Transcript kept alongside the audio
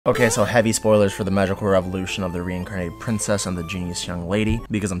Okay, so heavy spoilers for the magical revolution of the reincarnated princess and the genius young lady,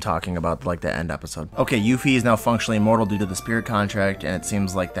 because I'm talking about like the end episode. Okay, Yuffie is now functionally immortal due to the spirit contract, and it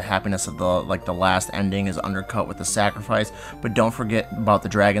seems like the happiness of the last ending is undercut with the sacrifice. But don't forget about the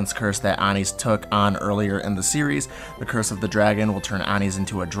dragon's curse that Anis took on earlier in the series. The curse of the dragon will turn Anis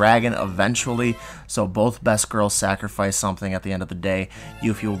into a dragon eventually, so both best girls sacrifice something at the end of the day.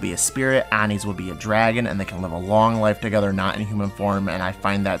 Yuffie will be a spirit, Anis will be a dragon, and they can live a long life together, not in human form, and I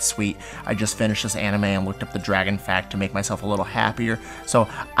find that sweet. I just finished this anime and looked up the dragon fact to make myself a little happier, so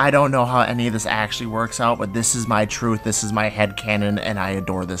I don't know how any of this actually works out, but this is my truth, this is my headcanon, and I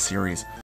adore this series.